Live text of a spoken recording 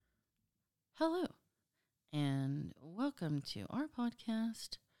Hello, and welcome to our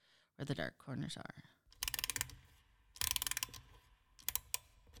podcast, Where the Dark Corners Are.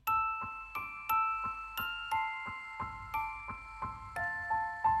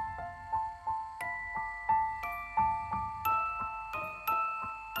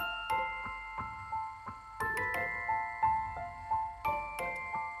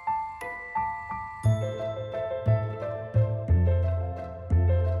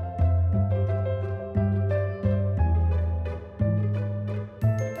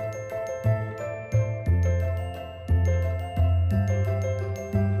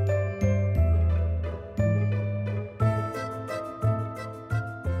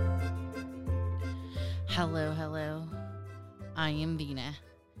 Hello. I am Dina,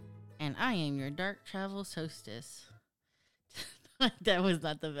 and I am your Dark Travels hostess. That was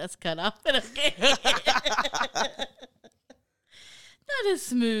not the best cutoff, but okay. Not as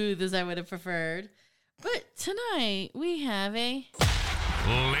smooth as I would have preferred. But tonight, we have a...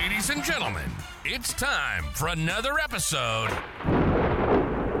 Ladies and gentlemen, it's time for another episode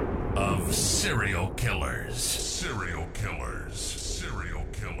of Serial Killers. Serial Killers. Serial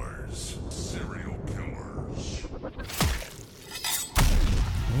Killers. Serial Killers.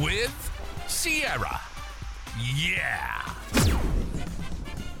 With Sierra. Yeah.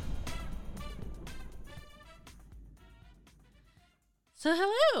 So,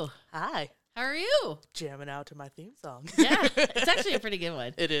 hello. Hi. How are you? Jamming out to my theme song. Yeah, it's actually a pretty good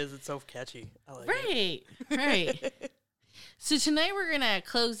one. It is. It's so catchy. I like it. Right. So tonight we're going to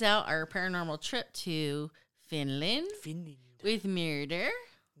close out our paranormal trip to Finland with murder.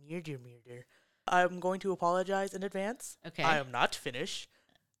 Murder. I'm going to apologize in advance. Okay. I am not Finnish,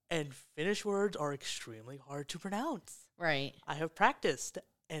 and Finnish words are extremely hard to pronounce. Right. I have practiced,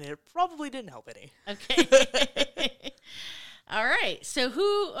 and it probably didn't help any. Okay. All right. So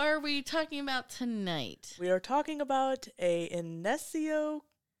who are we talking about tonight? We are talking about a Ensio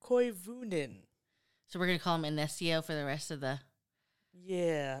Koivunen. So we're going to call him Ensio for the rest of the...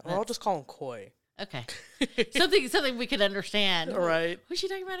 Yeah. Or I'll just call him Koi. Okay. Something we could understand. Right. Who's she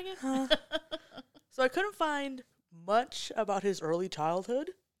talking about again? So I couldn't find much about his early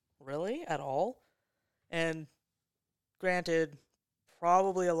childhood, really, at all. And granted,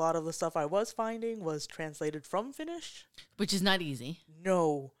 probably a lot of the stuff I was finding was translated from Finnish. Which is not easy.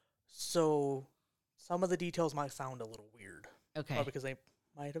 No. So some of the details might sound a little weird. Okay. Or because they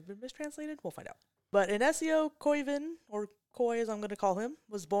might have been mistranslated. We'll find out. But Ensio Koivunen, or Koi as I'm going to call him,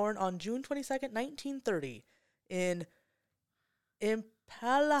 was born on June 22nd, 1930 in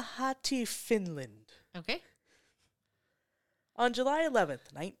Impalahti, Finland. Okay. On July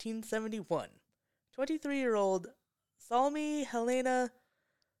 11th, 1971, 23-year-old Salmi Helena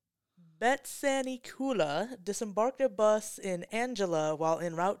Betsanikula disembarked a bus in Angela while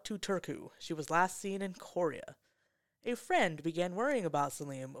en route to Turku. She was last seen in Korea. A friend began worrying about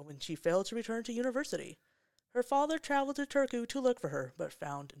Salim when she failed to return to university. Her father traveled to Turku to look for her, but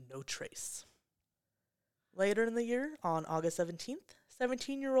found no trace. Later in the year, on August 17th,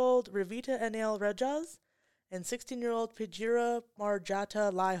 17-year-old Revita Anil Rajaz and 16-year-old Pijira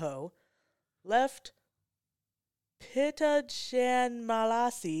Marjata Laiho left Pitajan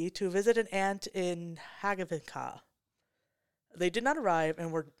Malasi to visit an aunt in Häkä-Enska. They did not arrive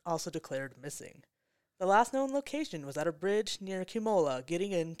and were also declared missing. The last known location was at a bridge near Kimola,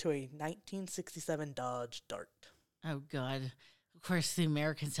 getting into a 1967 Dodge Dart. Oh, God. Of course, the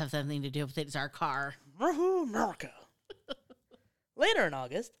Americans have something to do with it. It's our car. America. Later in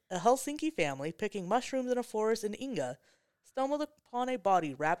August, a Helsinki family picking mushrooms in a forest in Inga stumbled upon a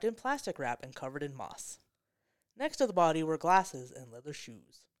body wrapped in plastic wrap and covered in moss. Next to the body were glasses and leather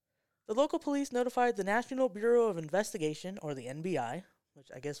shoes. The local police notified the National Bureau of Investigation, or the NBI, which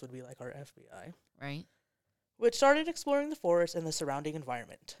I guess would be like our FBI, Right. which started exploring the forest and the surrounding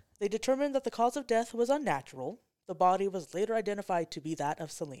environment. They determined that the cause of death was unnatural. The body was later identified to be that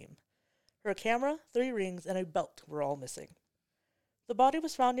of Salim. Her camera, 3 rings, and a belt were all missing. The body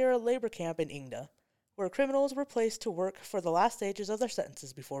was found near a labor camp in Ingda, where criminals were placed to work for the last stages of their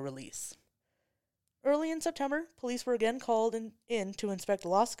sentences before release. Early in September, police were again called in to inspect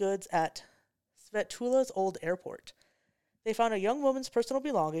lost goods at Svetula's old airport. They found a young woman's personal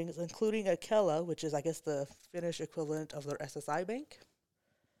belongings, including a Kela, which is, I guess, the Finnish equivalent of their SSI bank,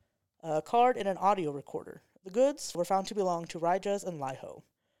 a card, and an audio recorder. The goods were found to belong to Rajas and Laiho.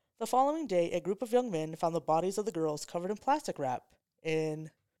 The following day, a group of young men found the bodies of the girls covered in plastic wrap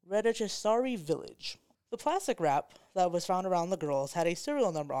in Redachesari village. The plastic wrap that was found around the girls had a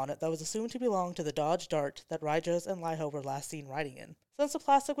serial number on it that was assumed to belong to the Dodge Dart that Rajas and Laiho were last seen riding in. Since the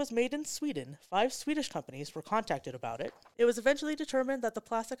plastic was made in Sweden, 5 Swedish companies were contacted about it. It was eventually determined that the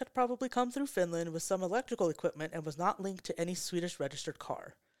plastic had probably come through Finland with some electrical equipment and was not linked to any Swedish registered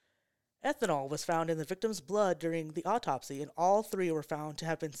car. Ethanol was found in the victim's blood during the autopsy, and all 3 were found to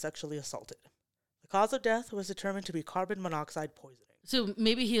have been sexually assaulted. The cause of death was determined to be carbon monoxide poisoning. So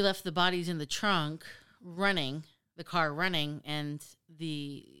maybe he left the bodies in the trunk the car running, and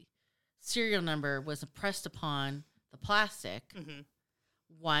the serial number was pressed upon the plastic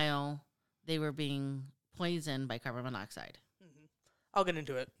while they were being poisoned by carbon monoxide. I'll get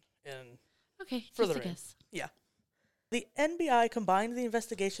into it in further in. Yeah. The NBI combined the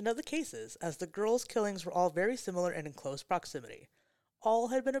investigation of the cases as the girls' killings were all very similar and in close proximity. All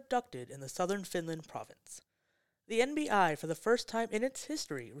had been abducted in the southern Finland province. The NBI, for the first time in its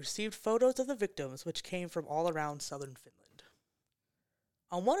history, received photos of the victims which came from all around southern Finland.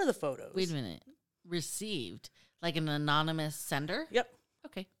 On one of the photos... Wait a minute. Received? Like an anonymous sender? Yep.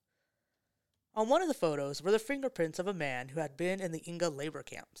 Okay. On one of the photos were the fingerprints of a man who had been in the Inga labor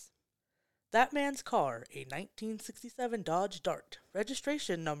camps. That man's car, a 1967 Dodge Dart,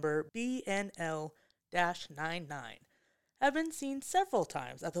 registration number BNL-99, had been seen several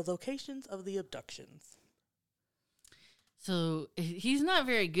times at the locations of the abductions. So he's not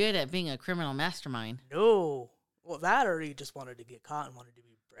very good at being a criminal mastermind. No. Well, that or he just wanted to get caught and wanted to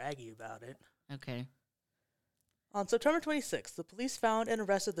be braggy about it. Okay. On September 26th, the police found and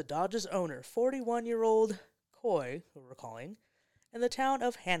arrested the Dodge's owner, 41-year-old Koi, who we're calling, in the town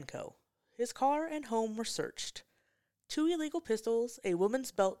of Hanko. His car and home were searched. 2 illegal pistols, a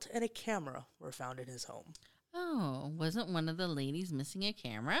woman's belt, and a camera were found in his home. Oh, wasn't one of the ladies missing a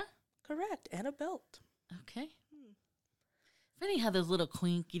camera? Correct, and a belt. Okay. Funny how those little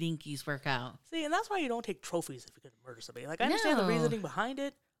quinky-dinkies work out. See, and that's why you don't take trophies if you're going to murder somebody. Like, I understand the reasoning behind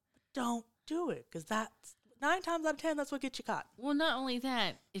it, but don't do it, because that's 9 times out of 10, that's what gets you caught. Well, not only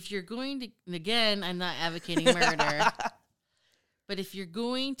that, if you're going to, again, I'm not advocating murder, but if you're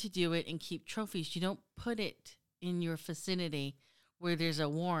going to do it and keep trophies, you don't put it in your vicinity where there's a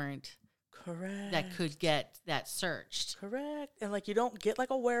warrant. Correct. That could get that searched. Correct. And, like, you don't get,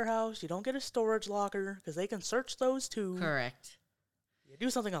 like, a warehouse. You don't get a storage locker, because they can search those, too. Correct. You do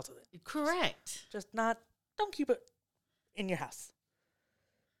something else with it. Correct. Don't keep it in your house.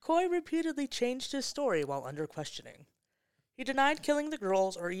 Koi repeatedly changed his story while under questioning. He denied killing the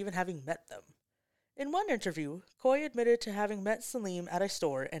girls or even having met them. In one interview, Koi admitted to having met Salim at a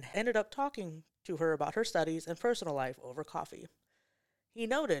store and ended up talking to her about her studies and personal life over coffee. He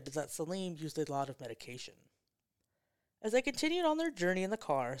noted that Salim used a lot of medication. As they continued on their journey in the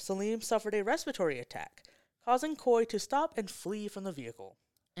car, Salim suffered a respiratory attack, causing Koi to stop and flee from the vehicle.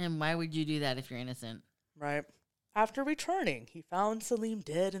 And why would you do that if you're innocent? Right. After returning, he found Salim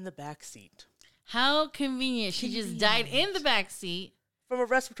dead in the back seat. How convenient. She just died in the back seat. From a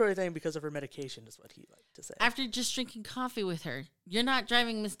respiratory thing because of her medication is what he liked to say. After just drinking coffee with her. You're not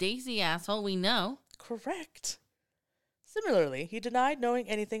driving Miss Daisy, asshole. We know. Correct. Similarly, he denied knowing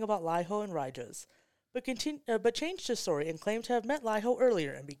anything about Laiho and Rajas, but changed his story and claimed to have met Laiho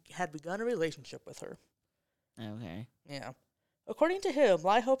earlier and had begun a relationship with her. Okay. Yeah. According to him,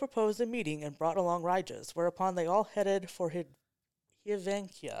 Laiho proposed a meeting and brought along Rajas, whereupon they all headed for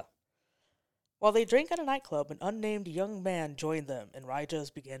Häkä-Enska. While they drank at a nightclub, an unnamed young man joined them, and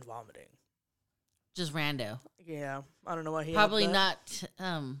Rajas began vomiting. Just rando. Yeah, I don't know why he Probably had not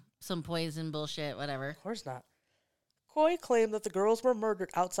some poison bullshit, whatever. Of course not. Koi claimed that the girls were murdered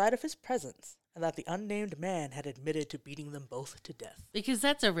outside of his presence, and that the unnamed man had admitted to beating them both to death. Because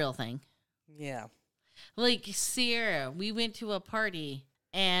that's a real thing. Yeah. Like, Sierra, we went to a party,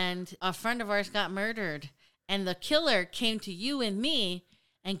 and a friend of ours got murdered, and the killer came to you and me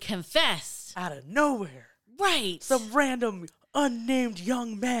and confessed. Out of nowhere. Right. Some random, unnamed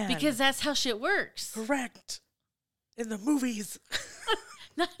young man. Because that's how shit works. Correct. In the movies.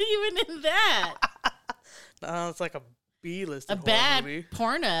 Not even in that. No, it's like a B-list A bad movie.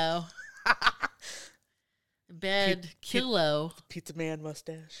 Porno. Bad kilo. Pizza man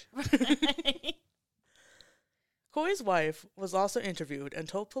mustache. Right. Koi's wife was also interviewed and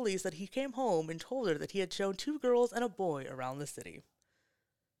told police that he came home and told her that he had shown 2 girls and a boy around the city.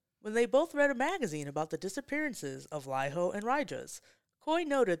 When they both read a magazine about the disappearances of Laiho and Rajas, Koi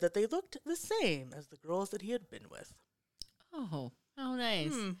noted that they looked the same as the girls that he had been with. Oh,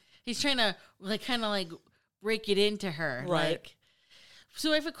 nice. He's trying to kind of break it into her. Right.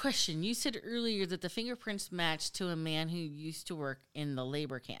 So I have a question. You said earlier that the fingerprints matched to a man who used to work in the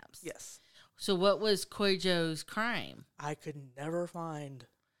labor camps. Yes. So what was Koijo's crime? I could never find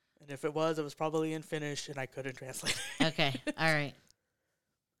And if it was probably in Finnish, and I couldn't translate it. Okay, all right.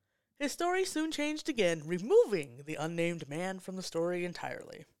 His story soon changed again, removing the unnamed man from the story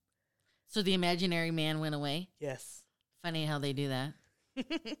entirely. So the imaginary man went away? Yes. Funny how they do that.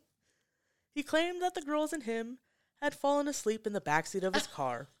 He claimed that the girls and him had fallen asleep in the backseat of his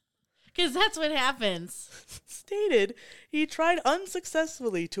car. Because that's what happens. Stated he tried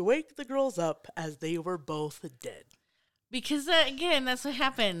unsuccessfully to wake the girls up as they were both dead. Because, again, that's what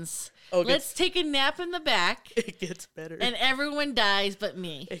happens. Oh, Let's take a nap in the back. It gets better. And everyone dies but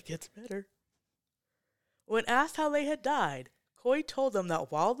me. It gets better. When asked how they had died, Koi told them that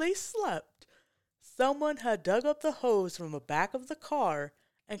while they slept, someone had dug up the hose from the back of the car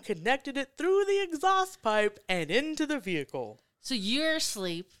and connected it through the exhaust pipe and into the vehicle. So you're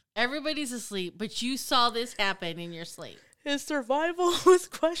asleep, everybody's asleep, but you saw this happen in your sleep. His survival was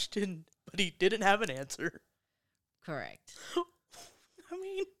questioned, but he didn't have an answer. Correct. I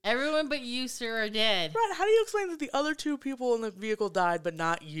mean... Everyone but you, sir, are dead. Right, how do you explain that the other two people in the vehicle died, but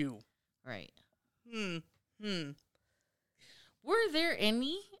not you? Right. Were there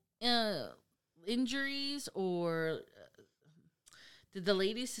any injuries or... did the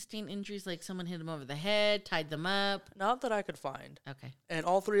ladies sustain injuries like someone hit them over the head, tied them up? Not that I could find. Okay. And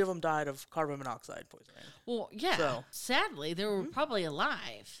all three of them died of carbon monoxide poisoning. Well, yeah. So. Sadly, they were probably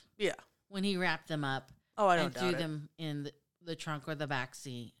alive. Yeah. When he wrapped them up. Oh, I don't doubt it. And threw them in the trunk or the back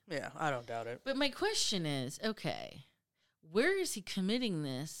seat. Yeah, I don't doubt it. But my question is, okay, where is he committing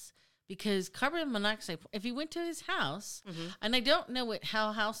this? Because carbon monoxide, if he went to his house, and I don't know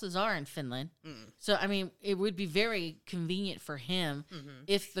how houses are in Finland, so, I mean, it would be very convenient for him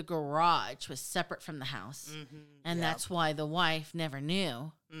if the garage was separate from the house, and that's why the wife never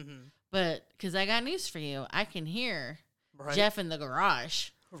knew. But, because I got news for you, I can hear Jeff in the garage.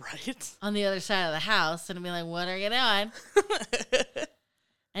 Right. On the other side of the house, and be like, what are you doing?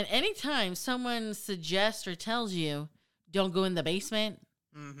 And anytime someone suggests or tells you, don't go in the basement,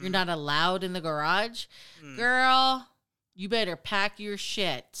 you're not allowed in the garage, girl, you better pack your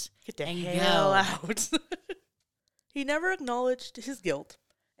shit. Get the hell out. He never acknowledged his guilt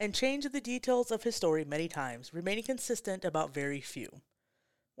and changed the details of his story many times, remaining consistent about very few.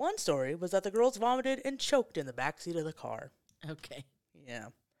 One story was that the girls vomited and choked in the backseat of the car. Okay. Yeah.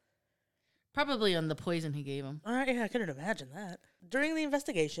 Probably on the poison he gave him. Yeah, I couldn't imagine that. During the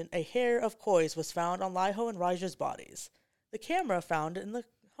investigation, a hair of Koi's was found on Laiho and Raja's bodies. The camera found in the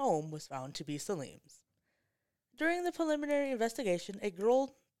home was found to be Salim's. During the preliminary investigation, a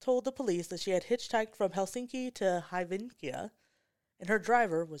girl told the police that she had hitchhiked from Helsinki to Häkä-Enska, and her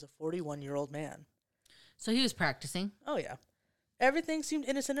driver was a 41-year-old man. So he was practicing? Oh, yeah. Everything seemed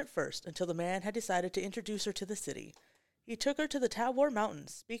innocent at first, until the man had decided to introduce her to the city. He took her to the Tabor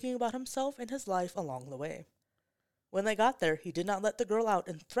Mountains, speaking about himself and his life along the way. When they got there, he did not let the girl out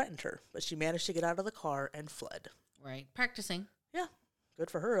and threatened her, but she managed to get out of the car and fled. Right. Practicing. Yeah.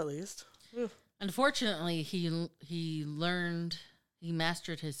 Good for her, at least. Oof. Unfortunately, he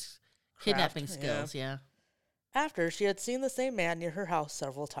mastered his kidnapping skills, yeah. After, she had seen the same man near her house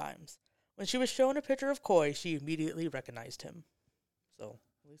several times. When she was shown a picture of Koi, she immediately recognized him. So,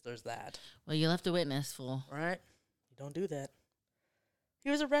 at least there's that. Well, you'll have to witness, fool. Right. Don't do that. He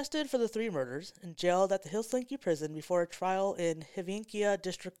was arrested for the 3 murders and jailed at the Helsinki prison before a trial in Häkä-Enska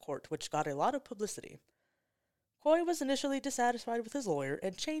District Court, which got a lot of publicity. Koi was initially dissatisfied with his lawyer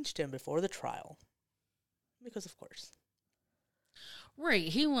and changed him before the trial. Because, of course. Right.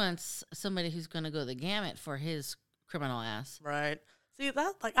 He wants somebody who's going to go the gamut for his criminal ass. Right. See,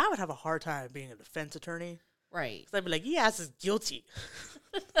 that I would have a hard time being a defense attorney. Right. Because I'd be like, yes, is guilty.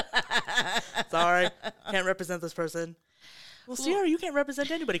 Sorry, can't represent this person. Well, Sierra, you can't represent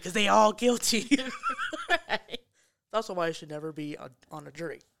anybody because they all guilty. Right. That's why I should never be on a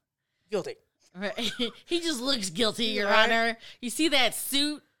jury. Guilty. Right. He just looks guilty, Your Honor. You see that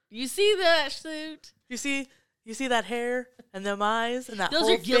suit? You see that suit? You see that hair and them eyes and that Those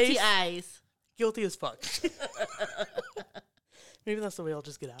whole are guilty face? eyes. Guilty as fuck. Maybe that's the way I'll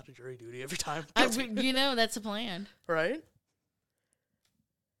just get out of jury duty every time. That's a plan. Right?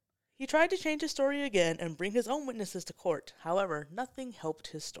 He tried to change his story again and bring his own witnesses to court. However, nothing helped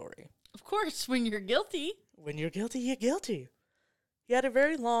his story. Of course, when you're guilty. When you're guilty, you're guilty. He had a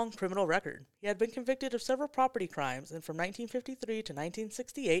very long criminal record. He had been convicted of several property crimes, and from 1953 to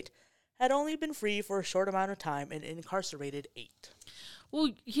 1968, had only been free for a short amount of time and incarcerated 8. Well,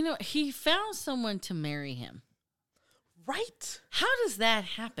 he found someone to marry him. Right. How does that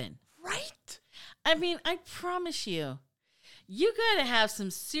happen? Right. I mean, I promise you, you gotta have some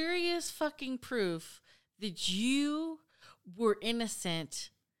serious fucking proof that you were innocent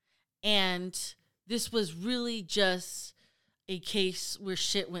and this was really just a case where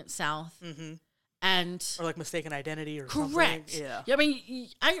shit went south. Mm-hmm. And or like mistaken identity or correct. something. Yeah. I mean,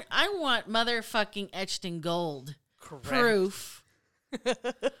 I want motherfucking etched in gold Correct. proof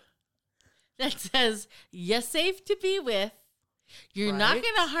that says you're safe to be with. You're not Right.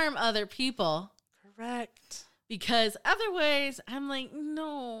 going to harm other people. Correct. Because otherwise, I'm like,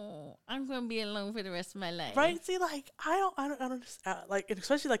 no, I'm going to be alone for the rest of my life. Right? See, like, I don't understand. Like, and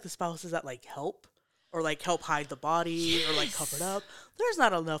especially like the spouses that like help or like help hide the body or like cover it up. There's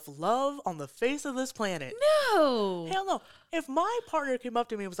not enough love on the face of this planet. No. Hell no. If my partner came up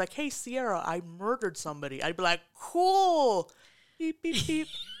to me and was like, "Hey, Sierra, I murdered somebody," I'd be like, "Cool." Beep, beep, beep.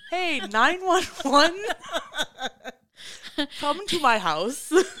 Hey, 911. Come to my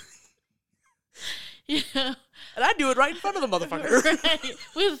house. Yeah. And I do it right in front of the motherfucker. Right.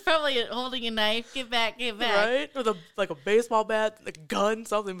 With probably holding a knife. Get back, get back. Right? With a baseball bat, a gun,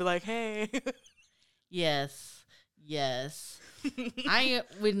 something. Be like, "Hey." Yes. I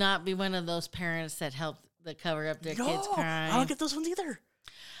would not be one of those parents that cover up their kids' crime. I don't get those ones either.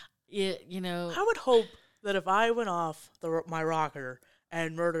 You know. I would hope that if I went off my rocker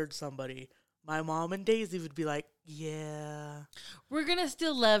and murdered somebody, my mom and Daisy would be like, "Yeah, we're going to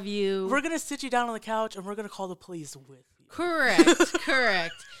still love you. we're going to sit you down on the couch and we're going to call the police with you." Correct.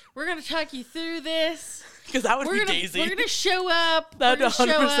 We're going to talk you through this. Because that would be Daisy. We're going to show up. That would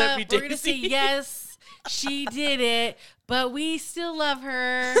 100% be Daisy. We're going to say, yes, she did it, but we still love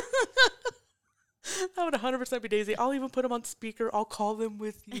her. That would 100% be Daisy. I'll even put them on speaker. I'll call them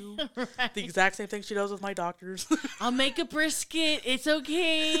with you. Right. The exact same thing she does with my doctors. I'll make a brisket. It's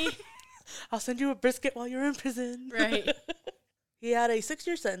okay. I'll send you a brisket while you're in prison. Right. He had a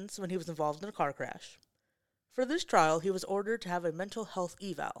 6-year sentence when he was involved in a car crash. For this trial, he was ordered to have a mental health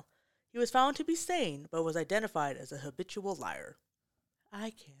eval. He was found to be sane, but was identified as a habitual liar.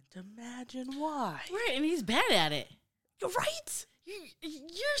 I can't imagine why. Right, and he's bad at it. You're right.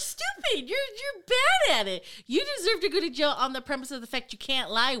 You're stupid. You're bad at it. You deserve to go to jail on the premise of the fact you can't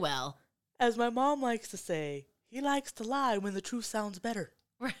lie well. As my mom likes to say, he likes to lie when the truth sounds better.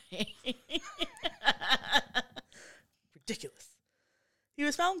 Right. Ridiculous. He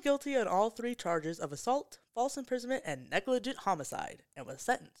was found guilty on all 3 charges of assault, false imprisonment, and negligent homicide, and was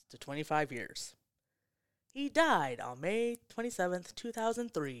sentenced to 25 years. He died on May 27th,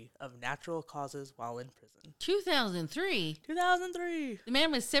 2003, of natural causes while in prison. 2003? 2003. The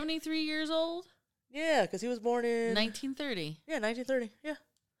man was 73 years old? Yeah, because he was born in... 1930. Yeah, 1930, yeah.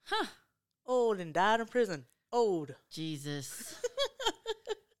 Huh. Old and died in prison. Old. Jesus.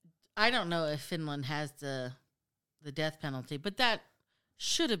 I don't know if Finland has the death penalty, but that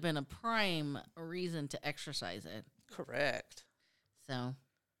should have been a prime reason to exercise it. Correct. So,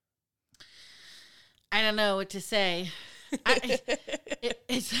 I don't know what to say.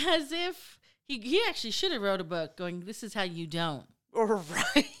 It's as if he actually should have wrote a book going, this is how you don't.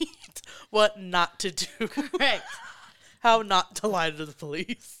 Right. What not to do. Correct. How not to lie to the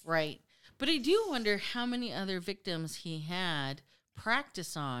police. Right. But I do wonder how many other victims he had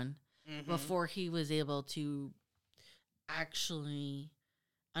practice on before he was able to actually,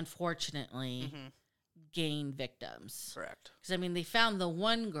 unfortunately, gain victims. Correct. Because, I mean, they found the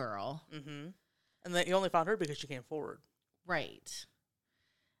one girl. And then you only found her because she came forward. Right.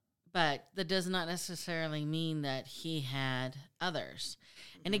 But that does not necessarily mean that he had others.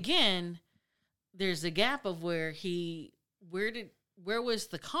 And again, there's a gap of where was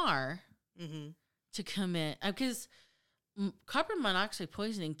the car to commit? Because carbon monoxide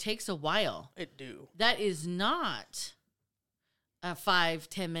poisoning takes a while. It do. That is not a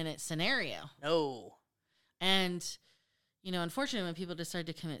 5-10 minute scenario. No. And, you know, unfortunately, when people decide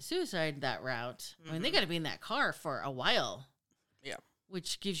to commit suicide that route, I mean, they got to be in that car for a while. Yeah.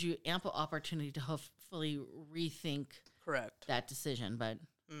 Which gives you ample opportunity to hopefully rethink that decision. But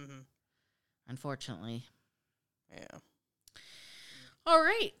unfortunately. Yeah. All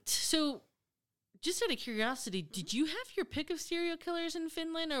right. So, just out of curiosity, did you have your pick of serial killers in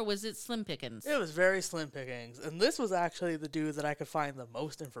Finland, or was it slim pickings? It was very slim pickings. And this was actually the dude that I could find the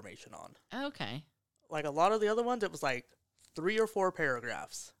most information on. Okay. Like a lot of the other ones, it was like 3 or 4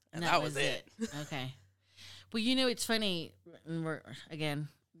 paragraphs. And that was it. Okay. Well, you know, it's funny. We're, again,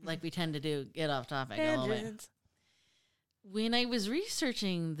 like we tend to do, get off topic a little bit. When I was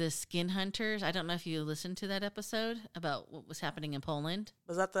researching the skin hunters, I don't know if you listened to that episode about what was happening in Poland.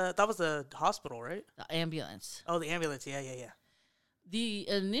 Was that was the hospital, right? The ambulance. Oh, the ambulance. Yeah. The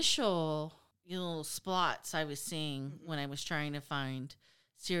initial splots I was seeing when I was trying to find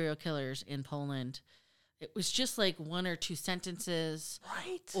serial killers in Poland, it was just like 1 or 2 sentences,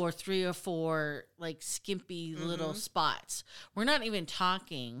 right? Or 3 or 4 like skimpy little spots. We're not even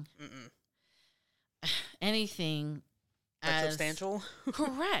talking anything as substantial.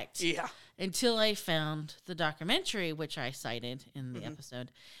 Correct. Yeah. Until I found the documentary, which I cited in the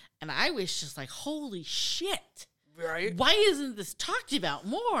episode. And I was just like, holy shit. Right. Why isn't this talked about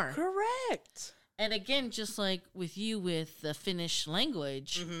more? Correct. And again, just like with you with the Finnish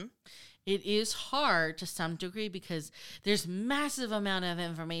language, it is hard to some degree because there's massive amount of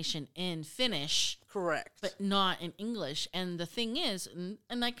information in Finnish. Correct. But not in English. And the thing is,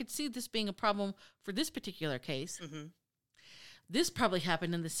 and I could see this being a problem for this particular case, this probably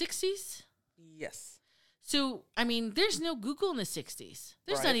happened in the 60s. Yes. So, I mean, there's no Google in the 60s.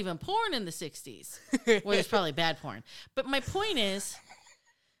 There's Right. not even porn in the 60s. Well, there's probably bad porn. But my point is,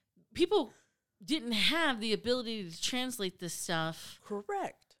 people didn't have the ability to translate this stuff,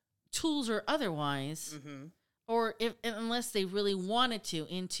 Correct. tools or otherwise, or unless they really wanted to,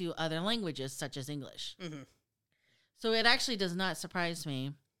 into other languages such as English. So it actually does not surprise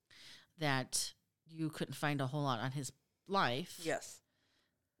me that you couldn't find a whole lot on his life. Yes.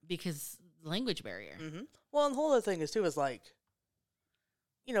 Because language barrier. Well, and the whole other thing is, too, is like,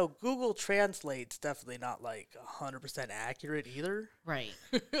 you know, Google Translate's definitely not, like, 100% accurate either. Right.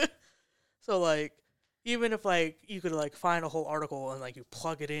 So, like, even if, like, you could, like, find a whole article and, like, you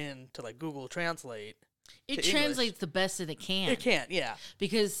plug it in to, like, Google Translate. It to translates English, the best that it can. It can, yeah.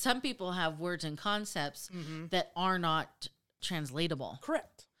 Because some people have words and concepts that are not translatable.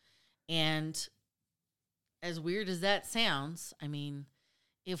 Correct. And as weird as that sounds, I mean,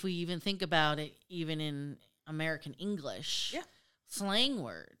 if we even think about it, even in American English, slang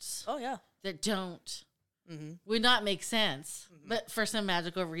words Oh, yeah. that don't, would not make sense, but for some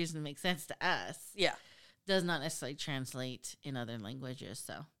magical reason make sense to us, Yeah. does not necessarily translate in other languages.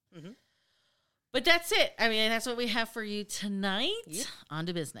 So, but that's it. I mean, that's what we have for you tonight. Yep. On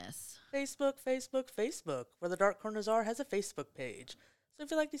to business. Facebook. Where the Dark Corners Are has a Facebook page. So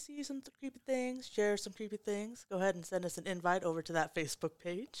if you'd like to see some creepy things, share some creepy things, go ahead and send us an invite over to that Facebook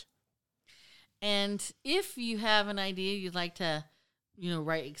page. And if you have an idea you'd like to,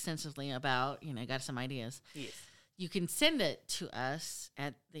 write extensively about, got some ideas, Yes. you can send it to us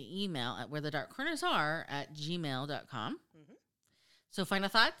at the email at wherethedarkcornersare@gmail.com. So final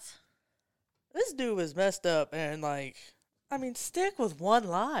thoughts? This dude was messed up and, stick with one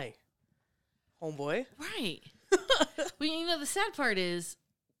lie, homeboy. Right. Well, the sad part is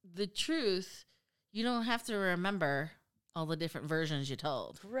the truth, you don't have to remember all the different versions you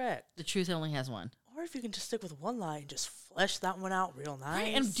told. Correct. The truth only has one. Or if you can just stick with one lie and just flesh that one out real nice.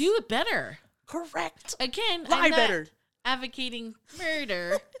 Right, and do it better. Correct. Again, Lie I'm not better. advocating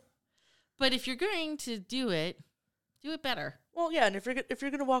murder, but if you're going to do it better. Well, yeah, and if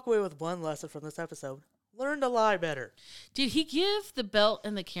you're gonna walk away with one lesson from this episode, learn to lie better. Did he give the belt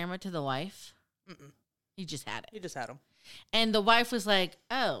and the camera to the wife? Mm-mm. He just had it. He just had them. And the wife was like,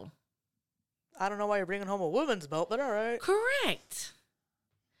 oh. I don't know why you're bringing home a woman's belt, but all right. Correct.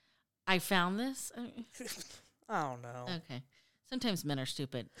 I found this. I don't know. Okay. Sometimes men are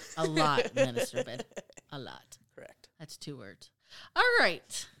stupid. A lot men are stupid. A lot. Correct. That's 2 words. All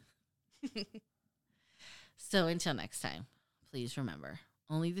right. So until next time, please remember,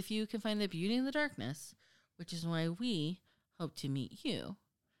 only the few can find the beauty in the darkness, which is why we hope to meet you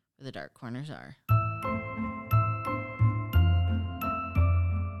where the dark corners are.